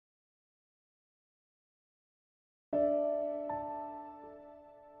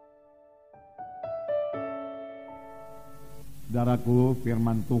Saudaraku,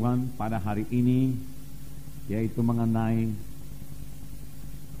 firman Tuhan pada hari ini yaitu mengenai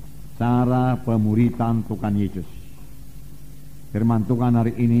cara pemuritan Tuhan Yesus. Firman Tuhan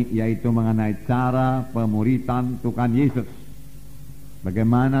hari ini yaitu mengenai cara pemuritan Tuhan Yesus.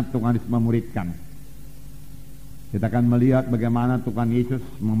 Bagaimana Tuhan Yesus memuridkan. Kita akan melihat bagaimana Tuhan Yesus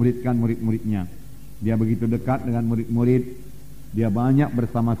memuridkan murid-muridnya. Dia begitu dekat dengan murid-murid. Dia banyak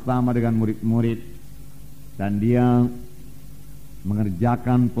bersama-sama dengan murid-murid. Dan dia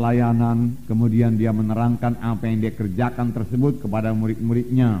mengerjakan pelayanan, kemudian dia menerangkan apa yang dia kerjakan tersebut kepada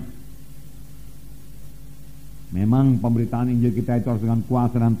murid-muridnya. Memang pemberitaan Injil kita itu harus dengan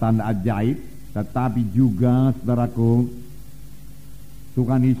kuasa dan tanda ajaib, tetapi juga, saudaraku,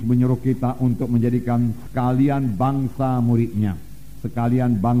 Tuhan Yesus menyuruh kita untuk menjadikan sekalian bangsa muridnya.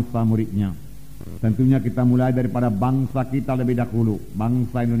 Sekalian bangsa muridnya. Tentunya kita mulai daripada bangsa kita lebih dahulu,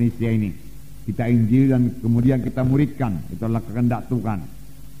 bangsa Indonesia ini. Kita Injil dan kemudian kita muridkan. Itu adalah kehendak Tuhan.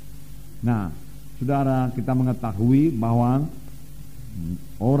 Nah, saudara, kita mengetahui bahwa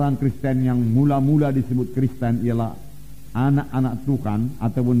orang Kristen yang mula-mula disebut Kristen ialah anak-anak Tuhan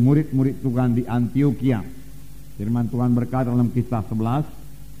ataupun murid-murid Tuhan di Antioquia. Firman Tuhan berkata dalam Kisah 11,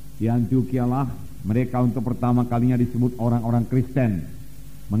 di Antioquia lah mereka untuk pertama kalinya disebut orang-orang Kristen.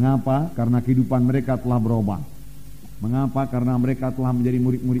 Mengapa? Karena kehidupan mereka telah berubah. Mengapa? Karena mereka telah menjadi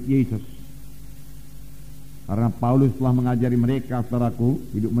murid-murid Yesus. Karena Paulus telah mengajari mereka, saudaraku,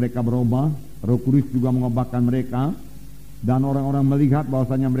 hidup mereka berubah. Roh Kudus juga mengubahkan mereka. Dan orang-orang melihat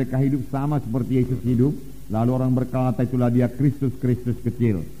bahwasanya mereka hidup sama seperti Yesus hidup. Lalu orang berkata, itulah dia Kristus, Kristus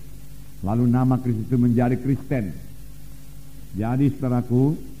kecil. Lalu nama Kristus itu menjadi Kristen. Jadi,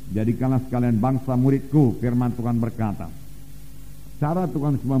 saudaraku, jadikanlah sekalian bangsa muridku, firman Tuhan berkata. Cara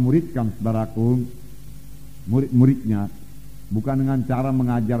Tuhan memuridkan, saudaraku, murid-muridnya bukan dengan cara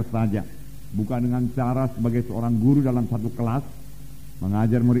mengajar saja. Bukan dengan cara sebagai seorang guru dalam satu kelas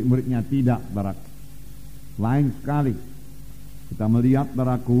mengajar murid-muridnya, tidak, saudara. Lain sekali. Kita melihat,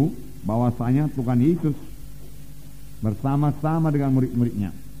 saudaraku, bahwasanya Tuhan Yesus bersama-sama dengan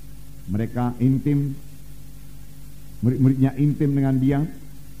murid-muridnya. Mereka intim, murid-muridnya intim dengan dia.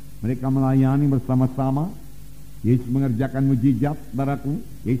 Mereka melayani bersama-sama. Yesus mengerjakan mujizat, saudaraku.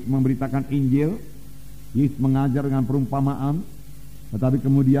 Yesus memberitakan Injil. Yesus mengajar dengan perumpamaan. Tetapi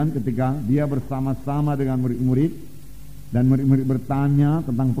kemudian ketika dia bersama-sama dengan murid-murid dan murid-murid bertanya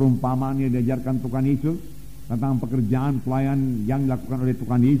tentang perumpamaan yang diajarkan Tuhan Yesus, tentang pekerjaan pelayan yang dilakukan oleh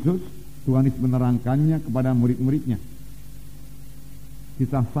Tuhan Yesus, Tuhan Yesus menerangkannya kepada murid-muridnya.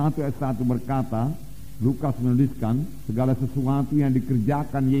 Kisah 1 ayat 1 berkata, Lukas menuliskan segala sesuatu yang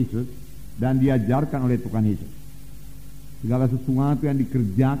dikerjakan Yesus dan diajarkan oleh Tuhan Yesus. Segala sesuatu yang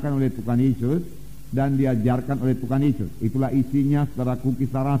dikerjakan oleh Tuhan Yesus dan diajarkan oleh Tuhan Yesus. Itulah isinya, saudaraku,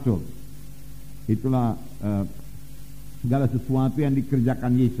 Kisah Rasul. Itulah segala sesuatu yang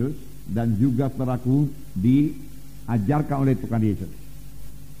dikerjakan Yesus dan juga, saudaraku, diajarkan oleh Tuhan Yesus.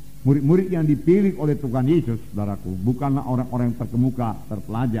 Murid-murid yang dipilih oleh Tuhan Yesus, saudaraku, bukanlah orang-orang yang terkemuka,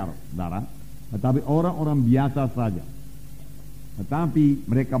 terpelajar, saudara, tetapi orang-orang biasa saja.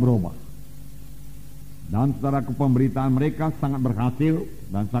 Tetapi mereka berubah. Dan, saudaraku, pemberitaan mereka sangat berhasil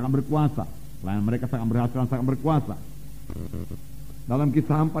dan sangat berkuasa. Pelayanan mereka sangat berhasil dan sangat berkuasa. Dalam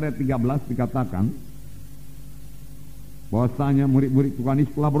Kisah 4 ayat 13 dikatakan bahwasanya murid-murid Tuhan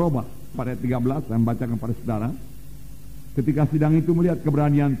Yesus telah berubah. Pada ayat 13 saya membacakan kepada saudara. Ketika sidang itu melihat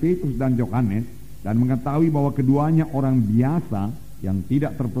keberanian Petrus dan Yohanes dan mengetahui bahwa keduanya orang biasa yang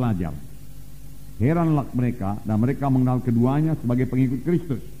tidak terpelajar, heranlah mereka dan mereka mengenal keduanya sebagai pengikut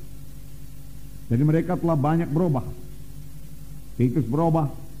Kristus. Jadi mereka telah banyak berubah. Petrus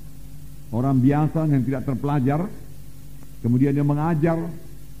berubah, orang biasa yang tidak terpelajar, kemudian dia mengajar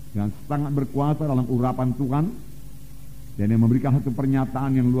dengan sangat berkuasa dalam urapan Tuhan, dan dia memberikan satu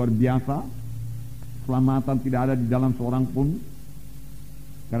pernyataan yang luar biasa. Keselamatan tidak ada di dalam seorang pun,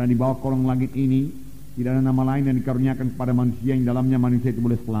 karena di bawah kolong langit ini tidak ada nama lain yang dikaruniakan kepada manusia yang dalamnya manusia itu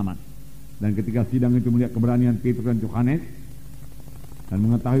boleh selamat. Dan ketika sidang itu melihat keberanian Petrus dan Yohanes dan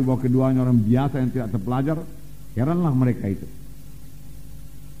mengetahui bahwa keduanya orang biasa yang tidak terpelajar, heranlah mereka itu.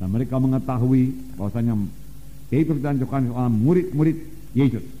 Dan mereka mengetahui bahwasanya Petrus dan Yohanes adalah murid-murid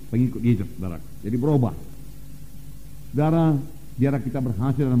Yesus, pengikut Yesus, saudara. Jadi berubah. Saudara, biar kita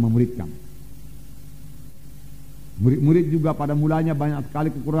berhasil dalam memuridkan. Murid-murid juga pada mulanya banyak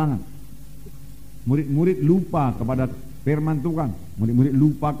sekali kekurangan. Murid-murid lupa kepada firman Tuhan. Murid-murid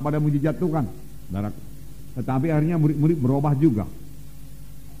lupa kepada mujizat Tuhan, saudara. Tetapi akhirnya murid-murid berubah juga.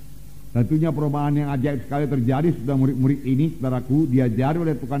 Tentunya perubahan yang ajaib sekali terjadi sudah murid-murid ini, saudaraku, diajari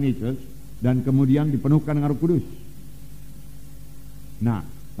oleh Tuhan Yesus dan kemudian dipenuhkan dengan Roh Kudus. Nah,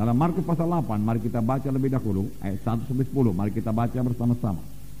 Dalam Markus pasal 8, mari kita baca lebih dahulu ayat 1 sampai 10. Mari kita baca bersama-sama.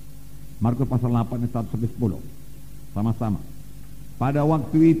 Markus pasal 8 ayat 1 sampai 10. Sama-sama. Pada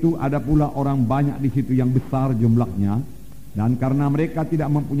waktu itu ada pula orang banyak di situ yang besar jumlahnya, dan karena mereka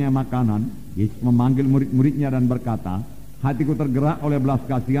tidak mempunyai makanan, Yesus memanggil murid-muridnya dan berkata, hatiku tergerak oleh belas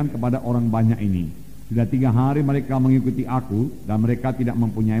kasihan kepada orang banyak ini. Sudah 3 hari mereka mengikuti aku, dan mereka tidak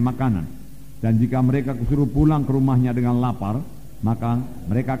mempunyai makanan. Dan jika mereka kusuruh pulang ke rumahnya dengan lapar, maka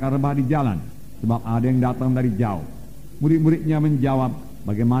mereka akan rebah di jalan, sebab ada yang datang dari jauh. Murid-muridnya menjawab,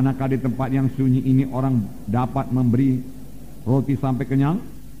 bagaimanakah di tempat yang sunyi ini orang dapat memberi roti sampai kenyang?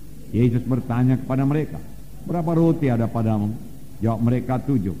 Yesus bertanya kepada mereka, berapa roti ada padamu? Jawab mereka,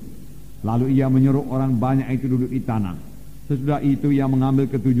 7. Lalu ia menyuruh orang banyak itu duduk di tanah. Sesudah itu ia mengambil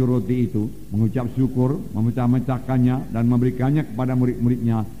ke-7 roti itu, mengucap syukur, memecah-mecahkannya dan memberikannya kepada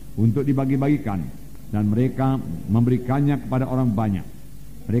murid-muridnya untuk dibagi-bagikan. Dan mereka memberikannya kepada orang banyak.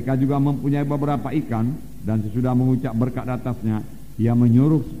 Mereka juga mempunyai beberapa ikan, dan sesudah mengucap berkat atasnya, ia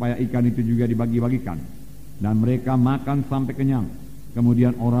menyuruh supaya ikan itu juga dibagi-bagikan. Dan mereka makan sampai kenyang.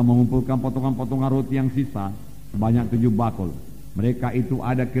 Kemudian orang mengumpulkan potongan-potongan roti yang sisa sebanyak 7 bakul. Mereka itu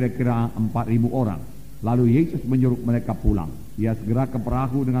ada kira-kira 4.000 orang. Lalu Yesus menyuruh mereka pulang. Ia segera ke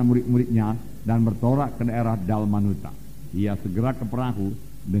perahu dengan murid-muridnya dan bertolak ke daerah Dalmanuta. Ia segera ke perahu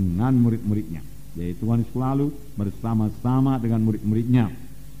dengan murid-muridnya. Jadi Tuhan selalu bersama-sama dengan murid-muridnya.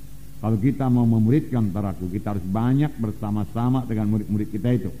 Kalau kita mau memuridkan saudaraku, kita harus banyak bersama-sama dengan murid-murid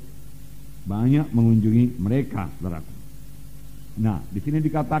kita itu. Banyak mengunjungi mereka, saudaraku. Nah, di sini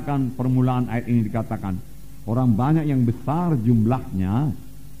dikatakan, permulaan ayat ini dikatakan, orang banyak yang besar jumlahnya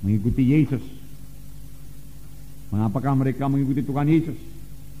mengikuti Yesus. Mengapakah mereka mengikuti Tuhan Yesus?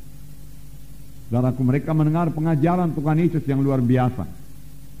 Saudaraku, mereka mendengar pengajaran Tuhan Yesus yang luar biasa.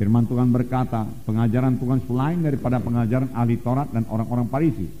 Firman Tuhan berkata, pengajaran Tuhan selain daripada pengajaran ahli Taurat dan orang-orang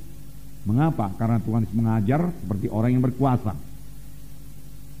Farisi. Mengapa? Karena Tuhan mengajar seperti orang yang berkuasa.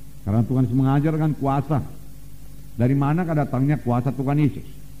 Karena Tuhan mengajar dengan kuasa. Dari manakah datangnya kuasa Tuhan Yesus?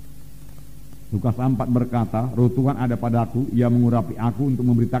 Lukas 4 berkata, roh Tuhan ada padaku, ia mengurapi aku untuk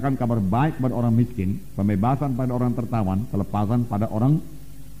memberitakan kabar baik kepada orang miskin, pembebasan pada orang tertawan, kelepasan pada orang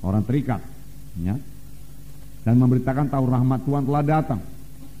terikat, ya. Dan memberitakan tahu rahmat Tuhan telah datang.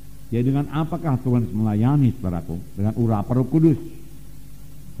 Ya, dengan apakah Tuhan melayani, saudaraku? Dengan urapan Roh Kudus.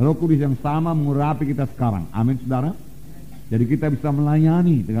 Roh Kudus yang sama mengurapi kita sekarang. Amin, saudara. Jadi kita bisa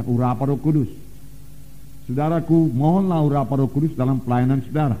melayani dengan urapan Roh Kudus. Saudaraku, mohonlah urapan Roh Kudus dalam pelayanan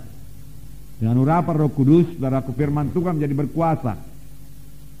saudara. Dengan urapan Roh Kudus, saudaraku, firman Tuhan menjadi berkuasa.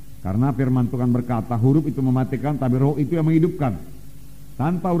 Karena firman Tuhan berkata, huruf itu mematikan, tapi roh itu yang menghidupkan.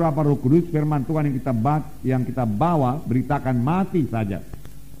 Tanpa urapan Roh Kudus, firman Tuhan yang kita bawa beritakan mati saja.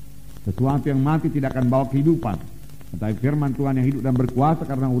 Sesuatu yang mati tidak akan bawa kehidupan. Tetapi firman Tuhan yang hidup dan berkuasa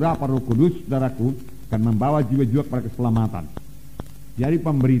karena urapan Roh Kudus, saudaraku, akan membawa jiwa-jiwa kepada keselamatan. Jadi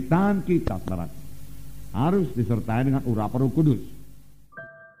pemberitaan kita, saudara, harus disertai dengan urapan Roh Kudus.